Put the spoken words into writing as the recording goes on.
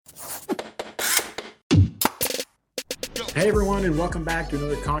Hey everyone, and welcome back to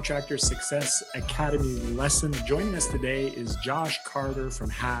another Contractor Success Academy lesson. Joining us today is Josh Carter from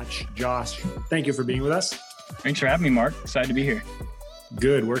Hatch. Josh, thank you for being with us. Thanks for having me, Mark. Excited to be here.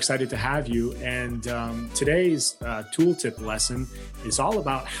 Good. We're excited to have you. And today's tooltip lesson is all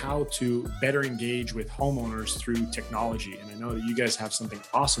about how to better engage with homeowners through technology. And I know that you guys have something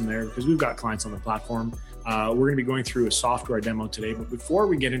awesome there because we've got clients on the platform. We're going to be going through a software demo today. But before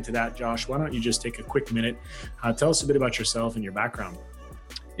we get into that, Josh, why don't you just take a quick minute, tell us a bit about yourself and your background.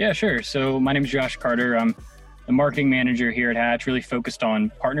 Yeah, sure. So my name is Josh Carter. I'm the marketing manager here at Hatch, really focused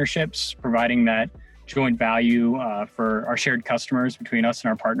on partnerships, providing that joint value for our shared customers between us and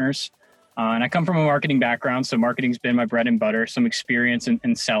our partners. And I come from a marketing background, so marketing's been my bread and butter, some experience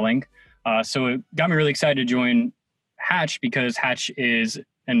in selling. So it got me really excited to join Hatch because Hatch is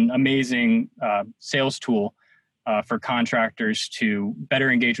an amazing sales tool for contractors to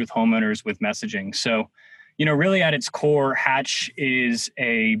better engage with homeowners with messaging. So, really at its core, Hatch is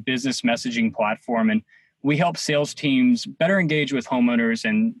a business messaging platform, and we help sales teams better engage with homeowners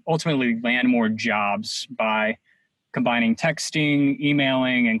and ultimately land more jobs by combining texting,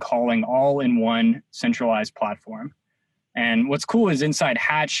 emailing, and calling all in one centralized platform. And what's cool is inside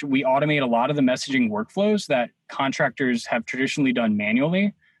Hatch, we automate a lot of the messaging workflows that contractors have traditionally done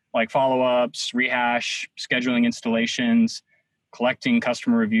manually, like follow-ups, rehash, scheduling installations, collecting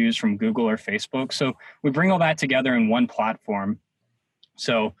customer reviews from Google or Facebook. So we bring all that together in one platform.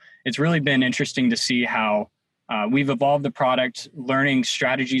 So it's really been interesting to see how we've evolved the product, learning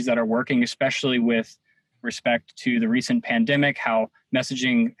strategies that are working, especially with respect to the recent pandemic, how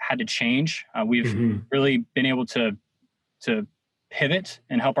messaging had to change. We've really been able to pivot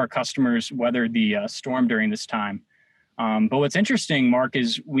and help our customers weather the storm during this time. But what's interesting, Mark,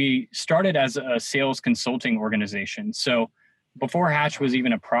 is we started as a sales consulting organization. So before Hatch was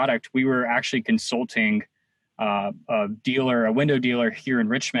even a product, we were actually consulting a window dealer here in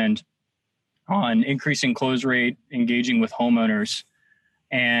Richmond on increasing close rate, engaging with homeowners.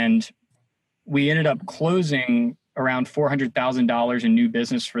 And we ended up closing around $400,000 in new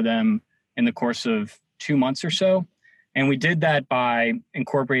business for them in the course of 2 months or so. And we did that by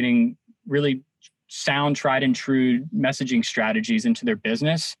incorporating really sound, tried and true messaging strategies into their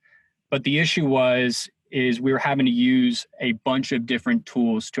business. But the issue is we were having to use a bunch of different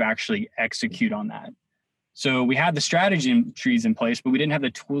tools to actually execute on that. So we had the strategy trees in place, but we didn't have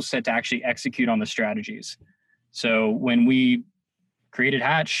the tool set to actually execute on the strategies. So when we created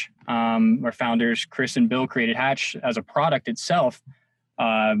Hatch, our founders, Chris and Bill, created Hatch as a product itself,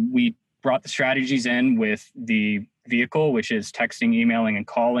 we brought the strategies in with the vehicle, which is texting, emailing, and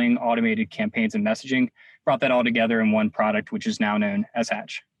calling, automated campaigns and messaging, brought that all together in one product, which is now known as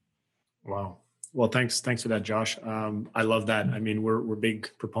Hatch. Wow. Well, thanks for that, Josh. I love that. I mean, we're big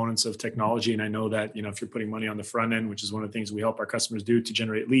proponents of technology, and I know that if you're putting money on the front end, which is one of the things we help our customers do to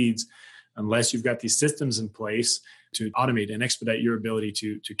generate leads, unless you've got these systems in place to automate and expedite your ability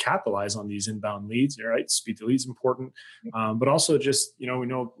to capitalize on these inbound leads, right? Speed to leads is important, but also just we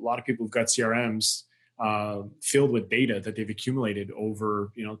know a lot of people who've got CRMs filled with data that they've accumulated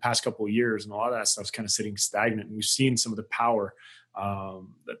over the past couple of years, and a lot of that stuff's kind of sitting stagnant. And we've seen some of the power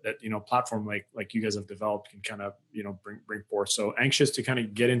that platform like you guys have developed can kind of bring forth. So anxious to kind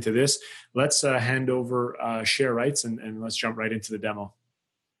of get into this. Let's hand over share rights and let's jump right into the demo.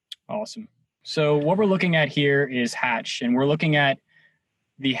 Awesome. So what we're looking at here is Hatch, and we're looking at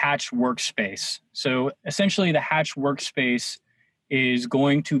the Hatch workspace. So essentially the Hatch workspace is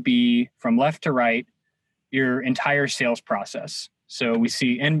going to be, from left to right, your entire sales process. So we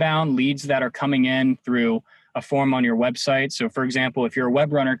see inbound leads that are coming in through a form on your website. So for example, if you're a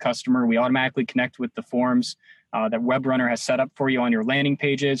WebRunner customer, we automatically connect with the forms that WebRunner has set up for you on your landing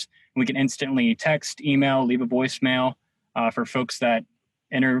pages. We can instantly text, email, leave a voicemail for folks that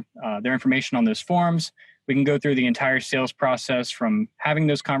enter their information on those forms. We can go through the entire sales process from having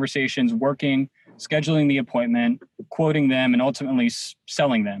those conversations, working, scheduling the appointment, quoting them, and ultimately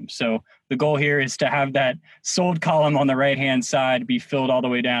selling them. So the goal here is to have that sold column on the right-hand side be filled all the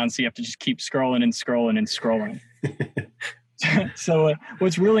way down. So you have to just keep scrolling and scrolling and scrolling. So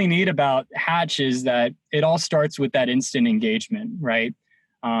what's really neat about Hatch is that it all starts with that instant engagement, right?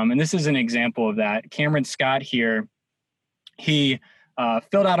 And this is an example of that. Cameron Scott here, he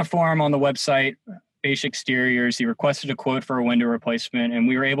filled out a form on the website, Beige Exteriors. He requested a quote for a window replacement, and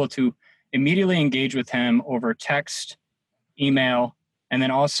we were able to immediately engage with him over text, email, and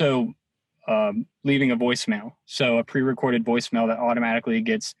then also leaving a voicemail. So a pre-recorded voicemail that automatically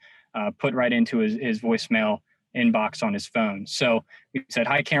gets put right into his voicemail inbox on his phone. So we said,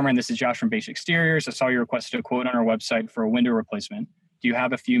 "Hi, Cameron, this is Josh from Beige Exteriors. I saw you requested a quote on our website for a window replacement. Do you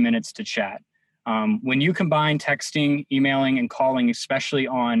have a few minutes to chat?" When you combine texting, emailing, and calling, especially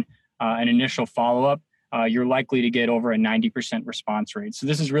on an initial follow-up, you're likely to get over a 90% response rate. So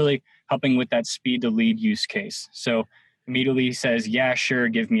this is really helping with that speed to lead use case. So immediately says, yeah, sure,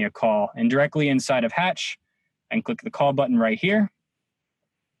 give me a call. And directly inside of Hatch, and click the call button right here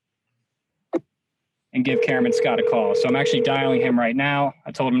and give Cameron Scott a call. So I'm actually dialing him right now.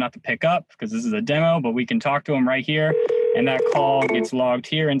 I told him not to pick up because this is a demo, but we can talk to him right here. And that call gets logged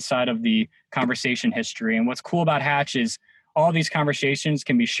here inside of the conversation history. And what's cool about Hatch is all these conversations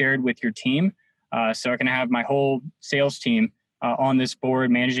can be shared with your team. So I can have my whole sales team on this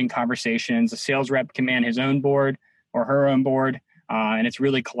board managing conversations. A sales rep can man his own board or her own board, and it's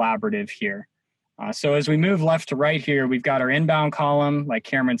really collaborative here. So as we move left to right here, we've got our inbound column, like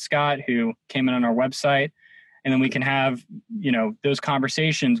Cameron Scott, who came in on our website, and then we can have, those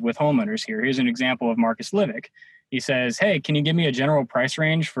conversations with homeowners here. Here's an example of Marcus Livick. He says, hey, can you give me a general price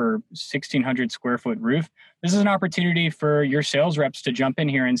range for 1,600 square foot roof? This is an opportunity for your sales reps to jump in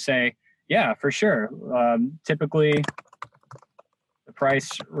here and say, yeah, for sure. Typically, the price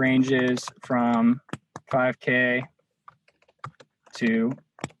ranges from 5K to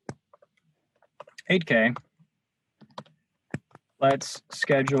 8K. Let's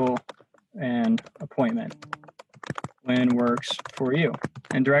schedule an appointment when works for you.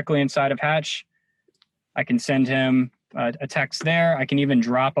 And directly inside of Hatch, I can send him a text there. I can even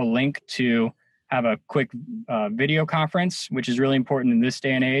drop a link to have a quick video conference, which is really important in this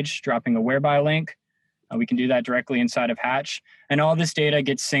day and age, dropping a whereby link. We can do that directly inside of Hatch. And all this data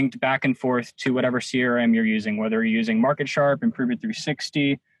gets synced back and forth to whatever CRM you're using, whether you're using MarketSharp, Improvement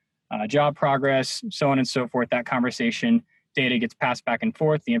 360, Job Progress, so on and so forth. That conversation data gets passed back and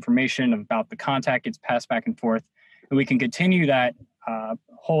forth. The information about the contact gets passed back and forth. And we can continue that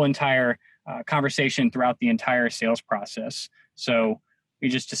whole entire conversation throughout the entire sales process. So we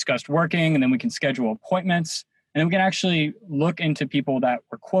just discussed working, and then we can schedule appointments, and then we can actually look into people that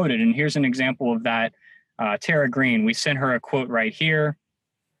were quoted. And here's an example of that. Tara Green, we sent her a quote right here.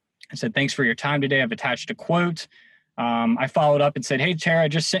 I said, thanks for your time today. I've attached a quote. I followed up and said, hey, Tara, I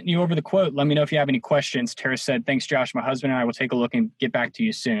just sent you over the quote. Let me know if you have any questions. Tara said, thanks, Josh. My husband and I will take a look and get back to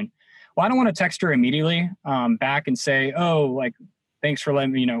you soon. Well, I don't want to text her immediately back and say, thanks for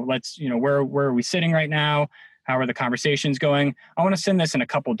letting me, where are we sitting right now? How are the conversations going? I want to send this in a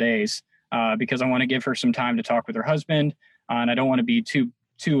couple days because I want to give her some time to talk with her husband, and I don't want to be too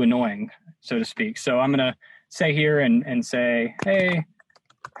annoying, so to speak. So I'm going to say here and say, hey,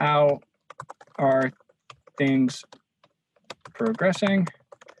 how are things progressing?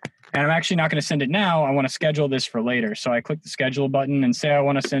 And I'm actually not going to send it now. I want to schedule this for later. So I click the schedule button and say I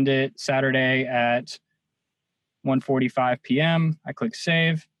want to send it Saturday at 1:45 p.m. I click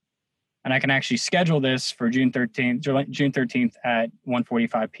save, and I can actually schedule this for June 13th at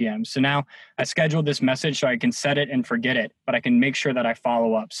 1:45 p.m. So now I scheduled this message so I can set it and forget it, but I can make sure that I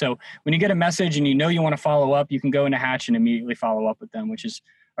follow up. So when you get a message and you want to follow up, you can go into Hatch and immediately follow up with them, which is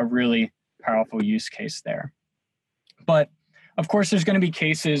a really powerful use case there. But of course, there's going to be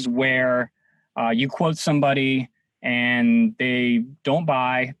cases where you quote somebody and they don't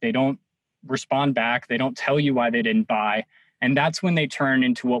buy, they don't respond back, they don't tell you why they didn't buy. And that's when they turn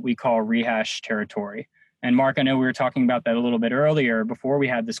into what we call rehash territory. And Mark, I know we were talking about that a little bit earlier before we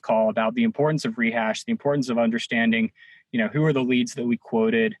had this call about the importance of rehash, the importance of understanding, who are the leads that we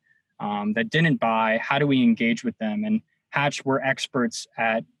quoted that didn't buy, how do we engage with them? And Hatch, we're experts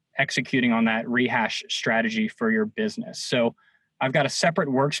at executing on that rehash strategy for your business. So I've got a separate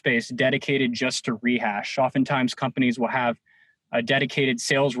workspace dedicated just to rehash. Oftentimes companies will have a dedicated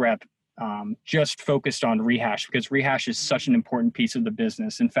sales rep just focused on rehash because rehash is such an important piece of the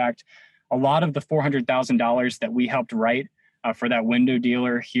business. In fact, a lot of the $400,000 that we helped write for that window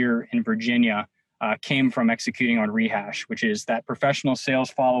dealer here in Virginia came from executing on rehash, which is that professional sales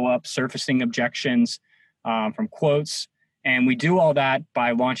follow-up, surfacing objections from quotes. And we do all that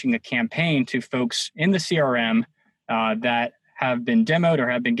by launching a campaign to folks in the CRM that have been demoed or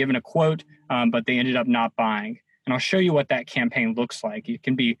have been given a quote, but they ended up not buying. And I'll show you what that campaign looks like. It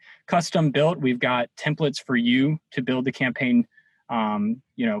can be custom built. We've got templates for you to build the campaign,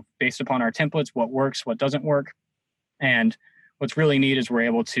 based upon our templates, what works, what doesn't work. And what's really neat is we're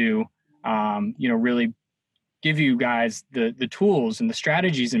able to, really give you guys the tools and the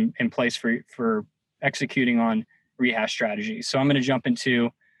strategies in place for executing on rehash strategies. So I'm going to jump into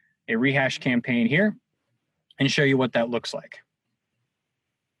a rehash campaign here and show you what that looks like.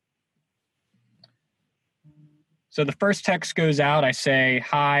 So the first text goes out. I say,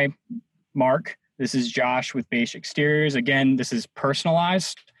 hi, Mark. This is Josh with Beige Exteriors. Again, this is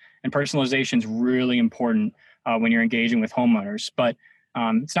personalized, and personalization is really important when you're engaging with homeowners. But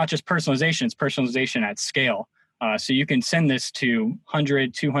It's not just personalization, it's personalization at scale. So you can send this to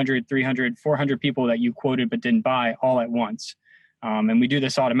 100, 200, 300, 400 people that you quoted but didn't buy all at once. And we do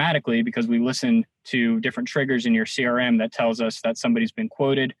this automatically because we listen to different triggers in your CRM that tells us that somebody's been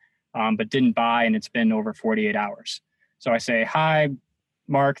quoted but didn't buy, and it's been over 48 hours. So I say, hi,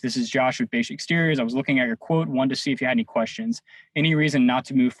 Mark, this is Josh with Basic Exteriors. I was looking at your quote, wanted to see if you had any questions. Any reason not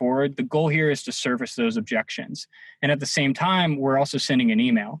to move forward? The goal here is to surface those objections. And at the same time, we're also sending an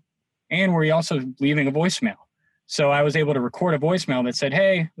email, and we're also leaving a voicemail. So I was able to record a voicemail that said,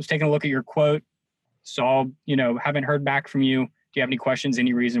 hey, I was taking a look at your quote. So, haven't heard back from you. Do you have any questions?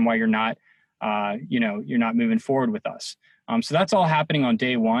 Any reason why you're not moving forward with us? So that's all happening on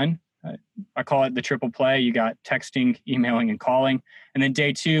day one. I call it the triple play. You got texting, emailing, and calling. And then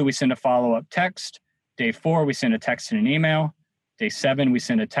day 2, we send a follow-up text. Day 4, we send a text and an email. Day 7, we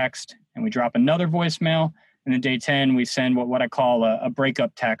send a text and we drop another voicemail. And then day 10, we send what I call a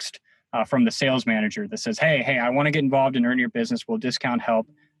breakup text from the sales manager that says, hey, I want to get involved and earn your business. Will discount help?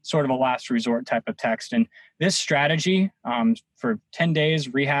 Sort of a last resort type of text. And this strategy for 10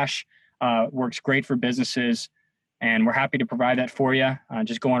 days, Rehash, works great for businesses. And we're happy to provide that for you.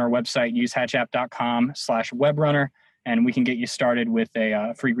 Just go on our website, usehatchapp.com/webrunner, and we can get you started with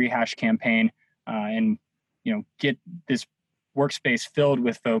a free Rehash campaign and get this workspace filled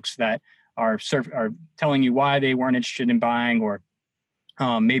with folks that are telling you why they weren't interested in buying, or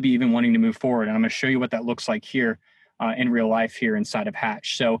maybe even wanting to move forward. And I'm going to show you what that looks like here in real life here inside of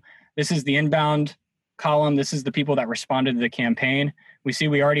Hatch. So this is the inbound column. This is the people that responded to the campaign. We see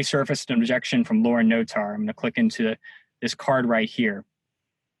we already surfaced an objection from Lauren Notar. I'm going to click into this card right here.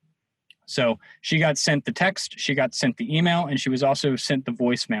 So she got sent the text, she got sent the email, and she was also sent the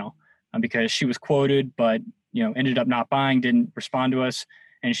voicemail because she was quoted, but ended up not buying, didn't respond to us.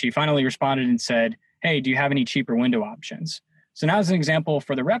 And she finally responded and said, hey, do you have any cheaper window options? So now as an example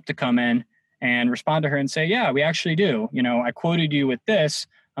for the rep to come in and respond to her and say, yeah, we actually do. I quoted you with this,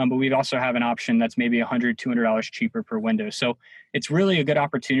 but we also have an option that's maybe $100, $200 cheaper per window. So it's really a good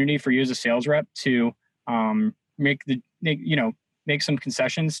opportunity for you as a sales rep to make some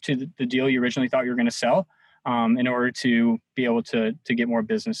concessions to the deal you originally thought you were going to sell in order to be able to get more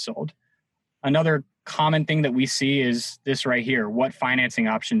business sold. Another common thing that we see is this right here. What financing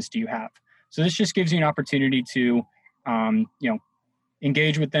options do you have? So this just gives you an opportunity to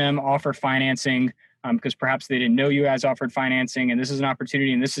engage with them, offer financing, because perhaps they didn't know you as offered financing. And this is an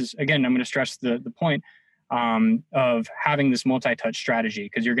opportunity. And this is, again, I'm going to stress the point of having this multi-touch strategy,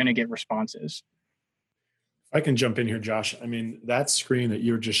 because you're going to get responses. I can jump in here, Josh. I mean, that screen that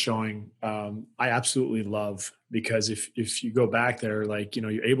you were just showing, I absolutely love, because if you go back there,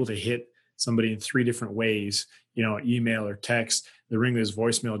 you're able to hit somebody in 3 different ways, email or text. The ring this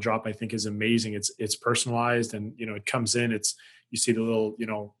voicemail drop, I think, is amazing. It's personalized, and it comes in. You see the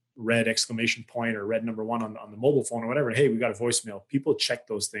little red exclamation point or red number 1 on the mobile phone or whatever. Hey, we got a voicemail. People check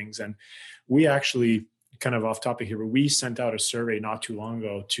those things, and we actually, kind of off topic here, but we sent out a survey not too long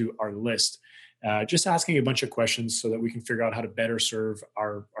ago to our list, just asking a bunch of questions so that we can figure out how to better serve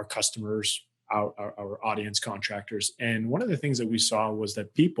our customers, our audience, contractors. And one of the things that we saw was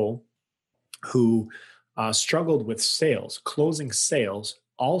that people who struggled with closing sales,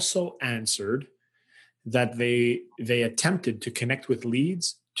 also answered that they attempted to connect with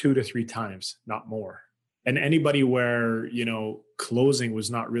leads 2 to 3 times, not more. And anybody where, closing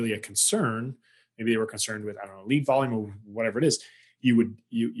was not really a concern, maybe they were concerned with, lead volume or whatever it is, there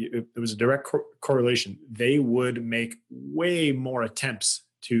was a direct correlation. They would make way more attempts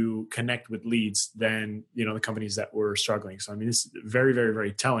to connect with leads than, the companies that were struggling. So, I mean, this is very, very,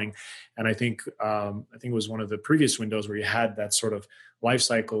 very telling. And I think it was one of the previous windows where you had that sort of life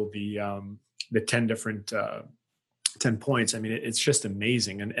cycle, the 10 different 10 points. I mean, it's just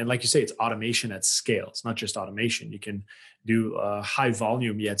amazing. And like you say, it's automation at scale. It's not just automation. You can do high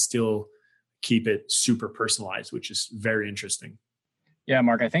volume, yet still keep it super personalized, which is very interesting. Yeah,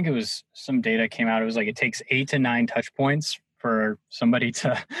 Mark, I think it was some data came out. It was like it takes 8 to 9 touch points for somebody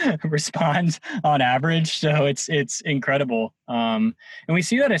to respond on average. So it's incredible. And we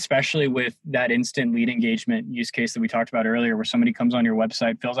see that especially with that instant lead engagement use case that we talked about earlier, where somebody comes on your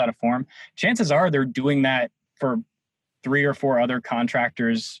website, fills out a form. Chances are they're doing that for 3 or 4 other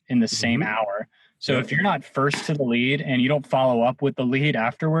contractors in the same hour. So if you're not first to the lead and you don't follow up with the lead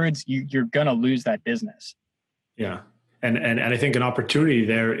afterwards, you're going to lose that business. Yeah. And I think an opportunity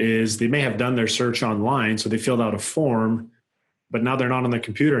there is they may have done their search online. So they filled out a form, but now they're not on the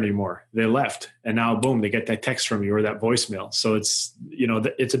computer anymore. They left, and now boom, they get that text from you or that voicemail. So it's,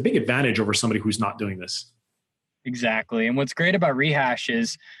 it's a big advantage over somebody who's not doing this. Exactly. And what's great about Rehash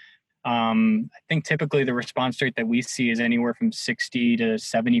is I think typically the response rate that we see is anywhere from 60 to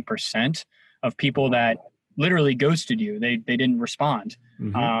 70% of people that literally ghosted you. They didn't respond.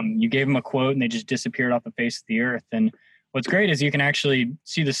 You gave them a quote and they just disappeared off the face of the earth. And what's great is you can actually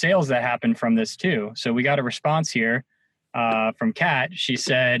see the sales that happen from this too. So we got a response here from Kat. She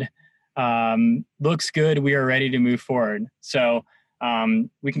said, looks good. We are ready to move forward. So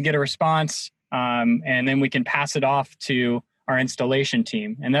we can get a response and then we can pass it off to our installation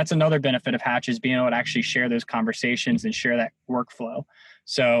team. And that's another benefit of Hatch, is being able to actually share those conversations and share that workflow.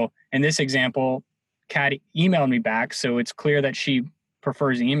 So in this example, Kat emailed me back. So it's clear that she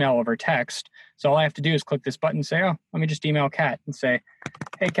prefers email over text. So all I have to do is click this button and say, oh, let me just email Kat and say,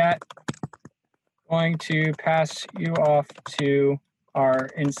 hey, Kat, going to pass you off to our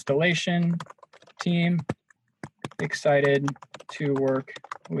installation team. Excited to work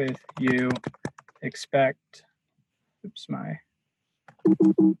with you. Expect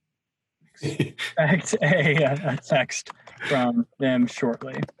a text from them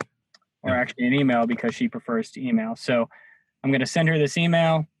shortly, or actually an email, because she prefers to email. So I'm going to send her this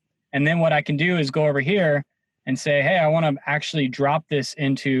email. And then what I can do is go over here and say, hey, I want to actually drop this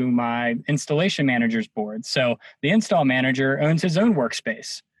into my installation manager's board. So the install manager owns his own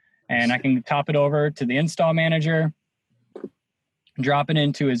workspace, and I can top it over to the install manager, drop it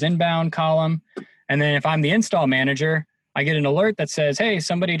into his inbound column. And then if I'm the install manager, I get an alert that says, hey,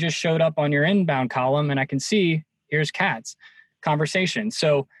 somebody just showed up on your inbound column, and I can see here's Kat's conversation.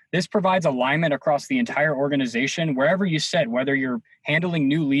 So this provides alignment across the entire organization, wherever you sit, whether you're handling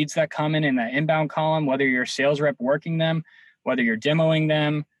new leads that come in that inbound column, whether you're a sales rep working them, whether you're demoing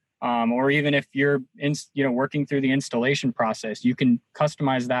them, or even if you're working through the installation process, you can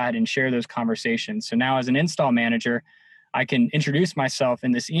customize that and share those conversations. So now as an install manager, I can introduce myself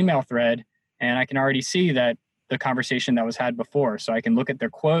in this email thread, and I can already see that the conversation that was had before. So I can look at their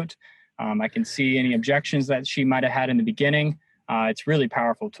quote. I can see any objections that she might have had in the beginning. It's really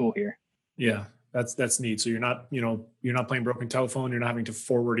powerful tool here. Yeah, that's neat. So you're not playing broken telephone. You're not having to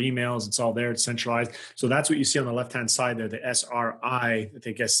forward emails. It's all there. It's centralized. So that's what you see on the left-hand side there, the SRI, I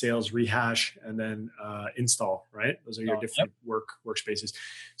think S sales, rehash, and then install, right? Those are your different workspaces.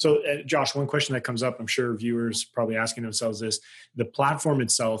 So Josh, one question that comes up, I'm sure viewers probably asking themselves this: the platform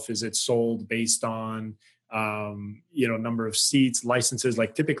itself, is it sold based on, number of seats, licenses,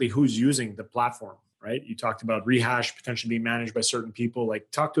 like typically who's using the platform, right? You talked about rehash potentially being managed by certain people.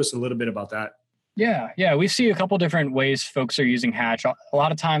 Like, talk to us a little bit about that. Yeah. We see a couple different ways folks are using Hatch. A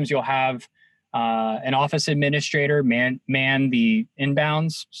lot of times you'll have an office administrator man the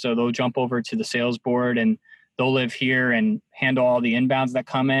inbounds. So they'll jump over to the sales board and they'll live here and handle all the inbounds that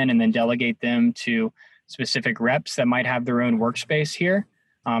come in, and then delegate them to specific reps that might have their own workspace here.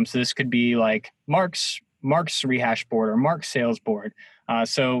 So this could be like Mark's rehash board or Mark's sales board.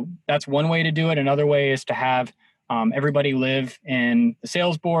 So that's one way to do it. Another way is to have everybody live in the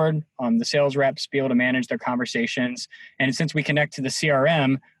sales board, the sales reps be able to manage their conversations. And since we connect to the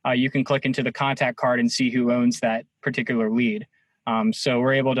CRM, you can click into the contact card and see who owns that particular lead. So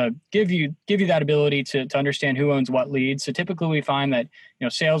we're able to give you that ability to understand who owns what leads. So typically we find that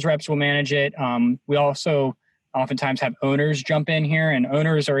sales reps will manage it. We also oftentimes have owners jump in here, and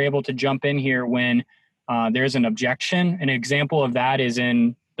owners are able to jump in here when there's an objection. An example of that is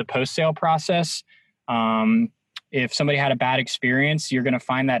in the post-sale process. If somebody had a bad experience, you're going to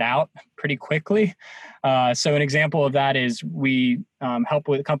find that out pretty quickly. So an example of that is we help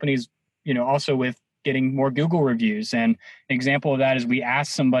with companies, also with getting more Google reviews. And an example of that is we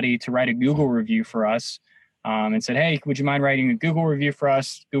asked somebody to write a Google review for us and said, hey, would you mind writing a Google review for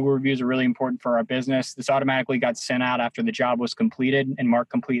us? Google reviews are really important for our business. This automatically got sent out after the job was completed and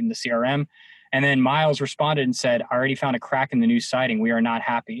marked complete in the CRM. And then Miles responded and said, I already found a crack in the new siding. We are not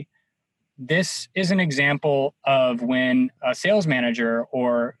happy. This is an example of when a sales manager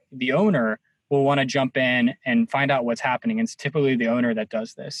or the owner will want to jump in and find out what's happening. And it's typically the owner that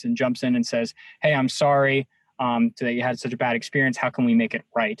does this and jumps in and says, hey, I'm sorry that you had such a bad experience. How can we make it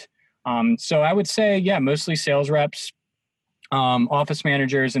right? So I would say, mostly sales reps, office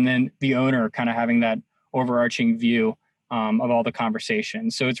managers, and then the owner kind of having that overarching view of all the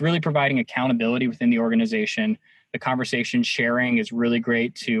conversations. So it's really providing accountability within the organization. The conversation sharing is really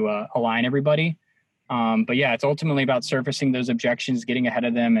great to align everybody. But it's ultimately about surfacing those objections, getting ahead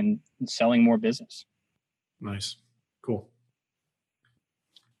of them, and selling more business. Nice. Cool.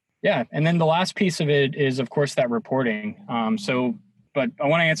 Yeah. And then the last piece of it is, of course, that reporting. But I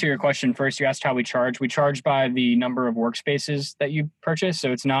want to answer your question first. You asked how we charge. We charge by the number of workspaces that you purchase.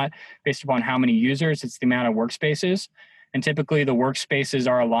 So it's not based upon how many users, it's the amount of workspaces. And typically the workspaces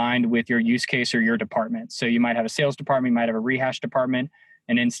are aligned with your use case or your department. So you might have a sales department, you might have a rehash department,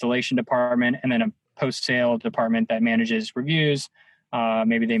 an installation department, and then a post-sale department that manages reviews.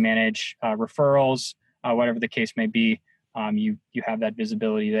 Maybe they manage referrals, whatever the case may be. You have that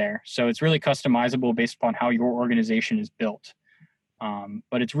visibility there. So it's really customizable based upon how your organization is built.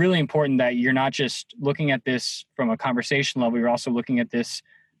 But it's really important that you're not just looking at this from a conversation level, you're also looking at this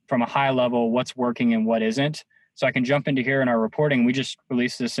from a high level, what's working and what isn't. So I can jump into here in our reporting. We just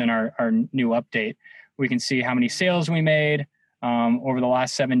released this in our new update. We can see how many sales we made over the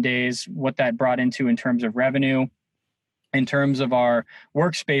last 7 days, what that brought into in terms of revenue. In terms of our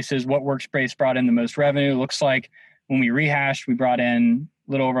workspaces, what workspace brought in the most revenue. Looks like when we rehashed, we brought in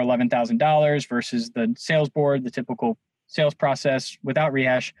a little over $11,000 versus the sales board, the typical sales process without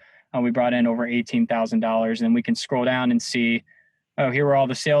rehash. We brought in over $18,000, and we can scroll down and see, oh, here were all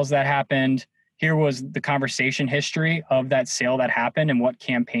the sales that happened. Here was the conversation history of that sale that happened and what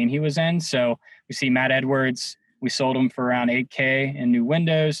campaign he was in. So we see Matt Edwards, we sold him for around $8K in new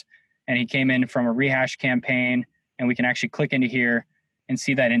windows, and he came in from a rehash campaign, and we can actually click into here and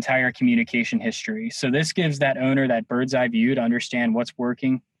see that entire communication history. So this gives that owner that bird's eye view to understand what's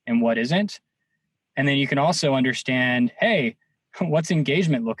working and what isn't. And then you can also understand, hey, what's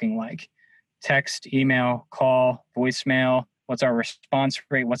engagement looking like? Text, email, call, voicemail, what's our response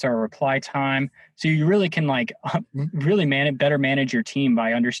rate, what's our reply time? So you really can really better manage your team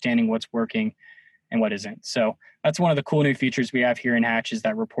by understanding what's working and what isn't. So that's one of the cool new features we have here in Hatch is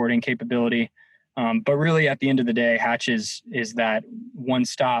that reporting capability. But really at the end of the day, Hatch is that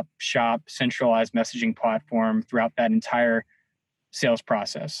one-stop shop centralized messaging platform throughout that entire sales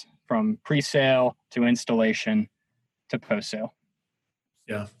process, from pre-sale to installation to post-sale.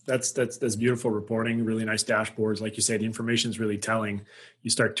 Yeah, that's beautiful reporting, really nice dashboards. Like you said, the information is really telling. You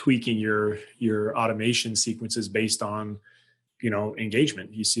start tweaking your automation sequences based on,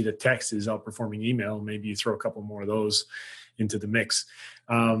 engagement. You see the text is outperforming email. Maybe you throw a couple more of those into the mix.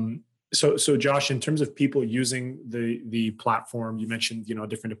 So Josh, in terms of people using the platform, you mentioned,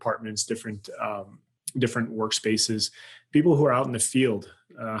 different departments, different workspaces, people who are out in the field,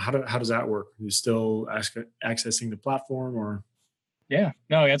 how does that work? Are you still accessing the platform or? Yeah,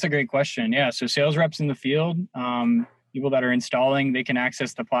 no, that's a great question. Yeah. So sales reps in the field, people that are installing, they can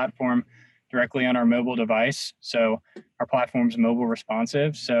access the platform directly on our mobile device. So our platform's mobile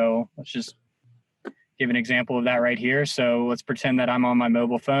responsive. So let's just give an example of that right here. So let's pretend that I'm on my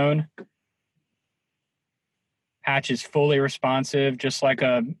mobile phone. Hatch is fully responsive, just like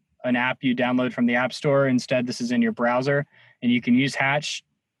an app you download from the App Store. Instead, this is in your browser, and you can use Hatch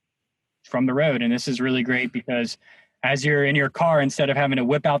from the road. And this is really great because as you're in your car, instead of having to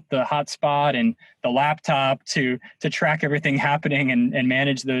whip out the hotspot and the laptop to track everything happening and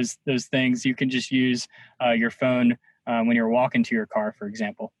manage those things, you can just use your phone when you're walking to your car, for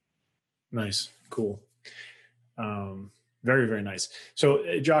example. Nice. Cool. Very, very nice.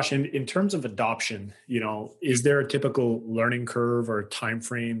 So Josh, in terms of adoption, is there a typical learning curve or time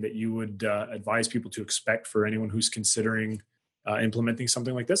frame that you would advise people to expect for anyone who's considering implementing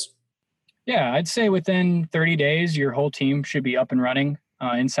something like this? Yeah, I'd say within 30 days, your whole team should be up and running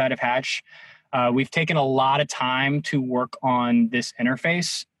inside of Hatch. We've taken a lot of time to work on this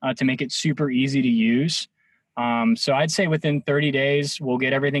interface to make it super easy to use. So I'd say within 30 days, we'll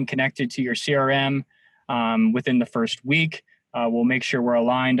get everything connected to your CRM. Within the first week, we'll make sure we're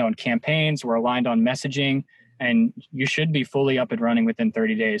aligned on campaigns, we're aligned on messaging, and you should be fully up and running within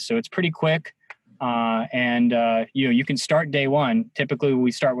 30 days. So it's pretty quick. You can start day one. Typically,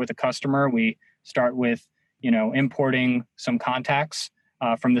 we start with a customer. We start with, importing some contacts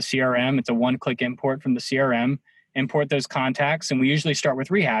from the CRM. It's a one-click import from the CRM. Import those contacts, and we usually start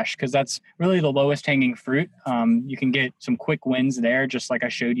with rehash because that's really the lowest hanging fruit. You can get some quick wins there, just like I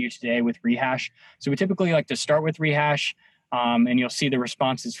showed you today with rehash. So we typically like to start with rehash, and you'll see the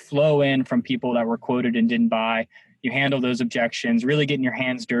responses flow in from people that were quoted and didn't buy. You handle those objections, really getting your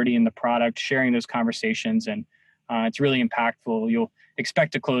hands dirty in the product, sharing those conversations, and it's really impactful. You'll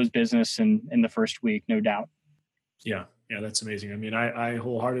expect to close business in the first week, no doubt. Yeah, that's amazing. I mean, I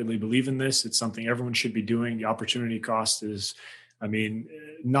wholeheartedly believe in this. It's something everyone should be doing. The opportunity cost is,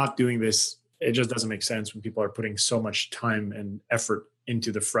 not doing this, it just doesn't make sense when people are putting so much time and effort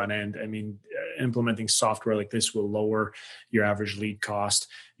into the front end. Implementing software like this will lower your average lead cost,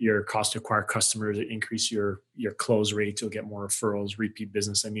 your cost to acquire customers, increase your close rates, you'll get more referrals, repeat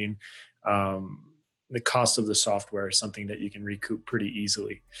business. The cost of the software is something that you can recoup pretty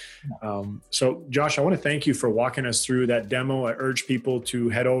easily. So Josh, I want to thank you for walking us through that demo. I urge people to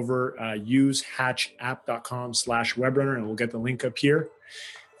head over, use hatchapp.com/webrunner, and we'll get the link up here.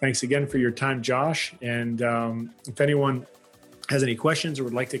 Thanks again for your time, Josh. And if anyone has any questions or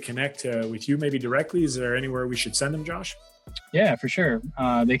would like to connect with you maybe directly, is there anywhere we should send them, Josh? Yeah, for sure.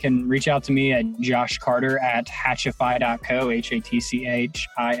 They can reach out to me at joshcarter@hatchify.co,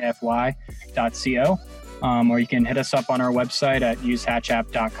 HATCHIFY.co, or you can hit us up on our website at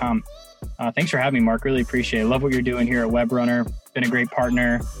usehatchapp.com. Thanks for having me, Mark. Really appreciate it. Love what you're doing here at WebRunner. Been a great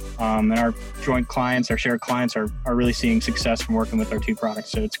partner, and our joint clients, our shared clients are really seeing success from working with our two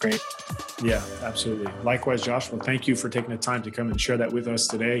products. So it's great. Yeah, absolutely. Likewise, Josh. Well, thank you for taking the time to come and share that with us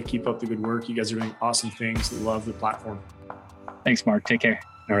today. Keep up the good work. You guys are doing awesome things. Love the platform. Thanks, Mark. Take care.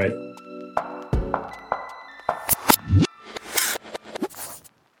 All right.